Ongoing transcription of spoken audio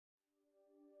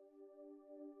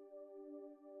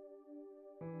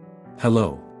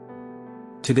Hello.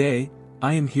 Today,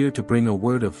 I am here to bring a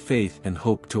word of faith and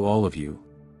hope to all of you.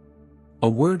 A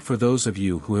word for those of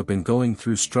you who have been going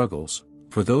through struggles,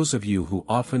 for those of you who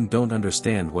often don't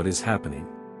understand what is happening.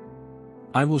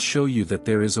 I will show you that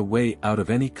there is a way out of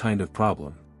any kind of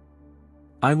problem.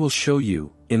 I will show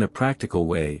you, in a practical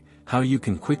way, how you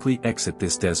can quickly exit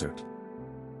this desert.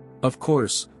 Of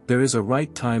course, there is a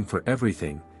right time for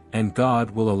everything, and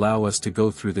God will allow us to go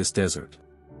through this desert.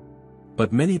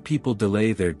 But many people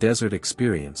delay their desert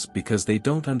experience because they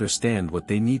don't understand what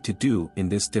they need to do in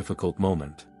this difficult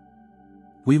moment.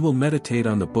 We will meditate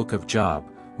on the book of Job,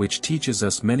 which teaches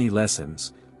us many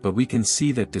lessons, but we can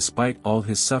see that despite all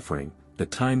his suffering, the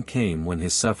time came when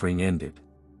his suffering ended.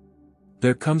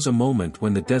 There comes a moment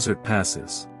when the desert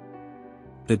passes.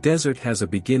 The desert has a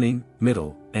beginning,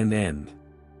 middle, and end.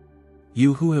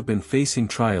 You who have been facing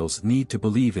trials need to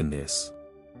believe in this.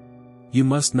 You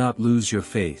must not lose your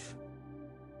faith.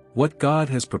 What God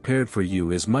has prepared for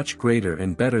you is much greater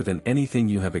and better than anything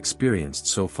you have experienced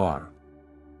so far.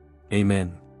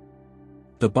 Amen.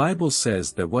 The Bible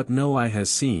says that what no eye has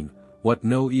seen, what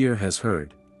no ear has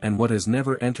heard, and what has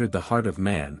never entered the heart of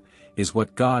man, is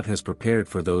what God has prepared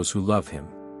for those who love him.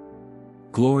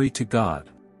 Glory to God.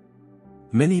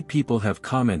 Many people have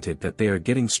commented that they are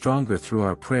getting stronger through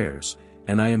our prayers,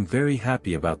 and I am very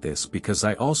happy about this because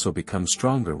I also become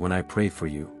stronger when I pray for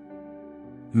you.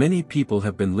 Many people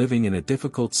have been living in a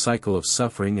difficult cycle of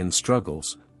suffering and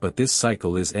struggles, but this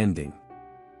cycle is ending.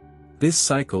 This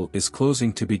cycle is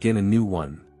closing to begin a new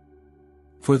one.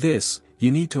 For this,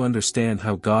 you need to understand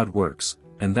how God works,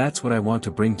 and that's what I want to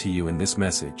bring to you in this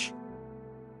message.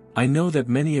 I know that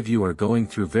many of you are going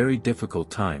through very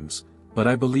difficult times, but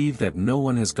I believe that no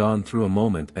one has gone through a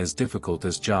moment as difficult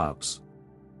as Job's.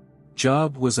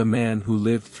 Job was a man who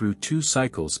lived through two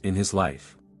cycles in his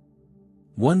life.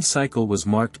 One cycle was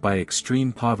marked by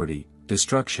extreme poverty,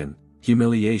 destruction,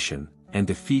 humiliation, and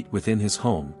defeat within his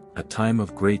home, a time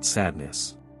of great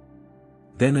sadness.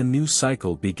 Then a new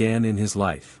cycle began in his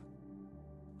life.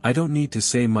 I don't need to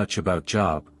say much about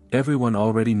Job, everyone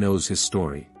already knows his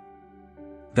story.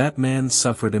 That man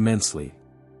suffered immensely.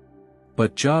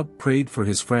 But Job prayed for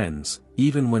his friends,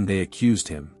 even when they accused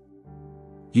him.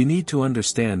 You need to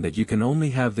understand that you can only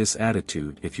have this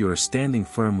attitude if you are standing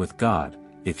firm with God,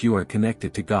 if you are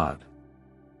connected to God.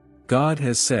 God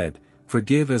has said,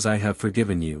 "Forgive as I have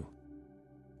forgiven you.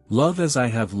 Love as I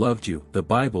have loved you." The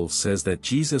Bible says that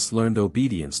Jesus learned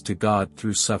obedience to God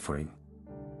through suffering.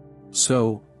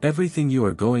 So, everything you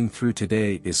are going through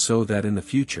today is so that in the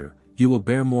future, you will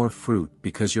bear more fruit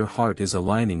because your heart is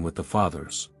aligning with the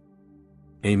Father's.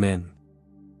 Amen.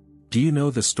 Do you know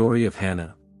the story of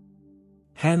Hannah?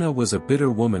 Hannah was a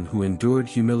bitter woman who endured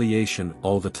humiliation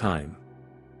all the time.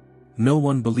 No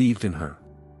one believed in her.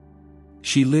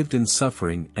 She lived in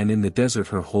suffering and in the desert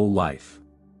her whole life.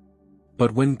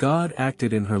 But when God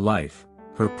acted in her life,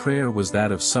 her prayer was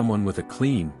that of someone with a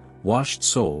clean, washed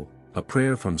soul, a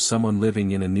prayer from someone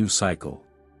living in a new cycle.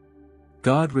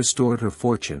 God restored her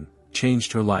fortune,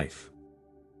 changed her life.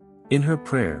 In her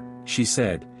prayer, she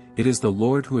said, "It is the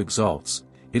Lord who exalts,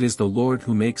 it is the Lord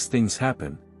who makes things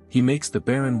happen. He makes the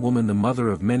barren woman the mother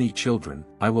of many children."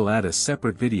 I will add a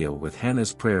separate video with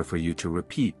Hannah's prayer for you to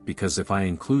repeat because if I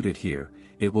include it here,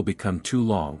 it will become too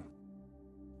long.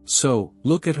 So,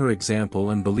 look at her example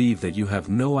and believe that you have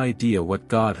no idea what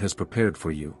God has prepared for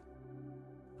you.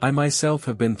 I myself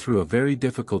have been through a very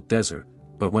difficult desert,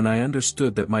 but when I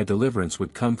understood that my deliverance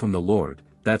would come from the Lord,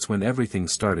 that's when everything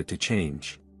started to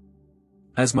change.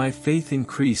 As my faith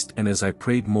increased and as I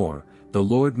prayed more, the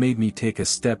Lord made me take a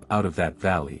step out of that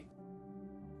valley.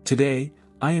 Today,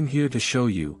 I am here to show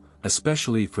you,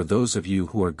 especially for those of you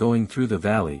who are going through the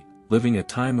valley, living a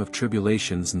time of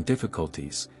tribulations and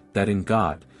difficulties, that in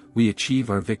God, we achieve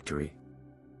our victory.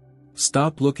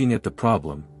 Stop looking at the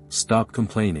problem, stop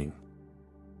complaining.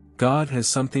 God has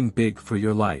something big for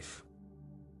your life.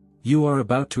 You are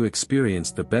about to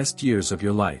experience the best years of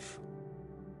your life.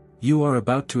 You are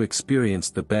about to experience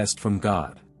the best from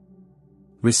God.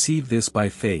 Receive this by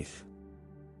faith.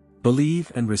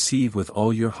 Believe and receive with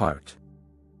all your heart.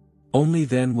 Only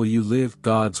then will you live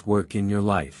God's work in your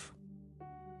life.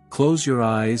 Close your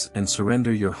eyes and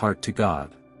surrender your heart to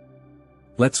God.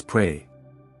 Let's pray.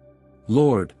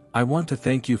 Lord, I want to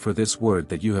thank you for this word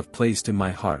that you have placed in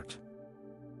my heart.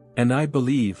 And I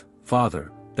believe,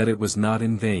 Father, that it was not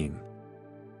in vain.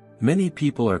 Many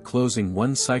people are closing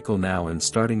one cycle now and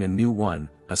starting a new one,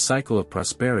 a cycle of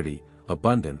prosperity,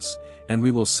 abundance, and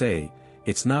we will say,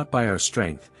 "It's not by our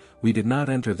strength, we did not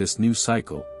enter this new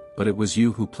cycle, but it was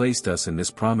you who placed us in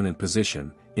this prominent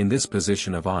position, in this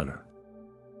position of honor."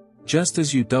 Just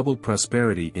as you doubled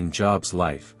prosperity in Job's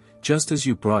life, just as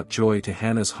you brought joy to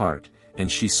Hannah's heart,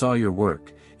 and she saw your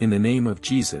work. In the name of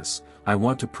Jesus, I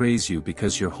want to praise you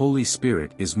because your Holy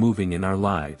Spirit is moving in our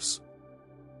lives.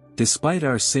 Despite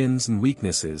our sins and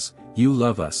weaknesses, you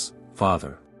love us,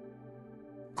 Father.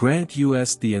 Grant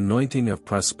us the anointing of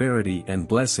prosperity and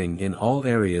blessing in all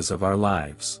areas of our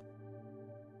lives.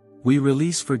 We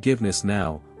release forgiveness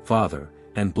now, Father,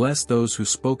 and bless those who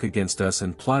spoke against us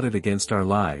and plotted against our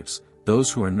lives,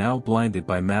 those who are now blinded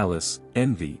by malice,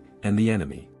 envy, and the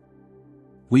enemy.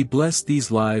 We bless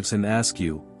these lives and ask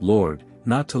you, Lord,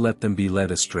 not to let them be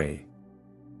led astray.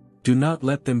 Do not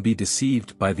let them be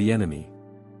deceived by the enemy.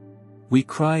 We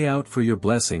cry out for your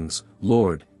blessings,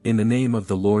 Lord, in the name of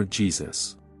the Lord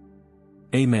Jesus.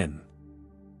 Amen.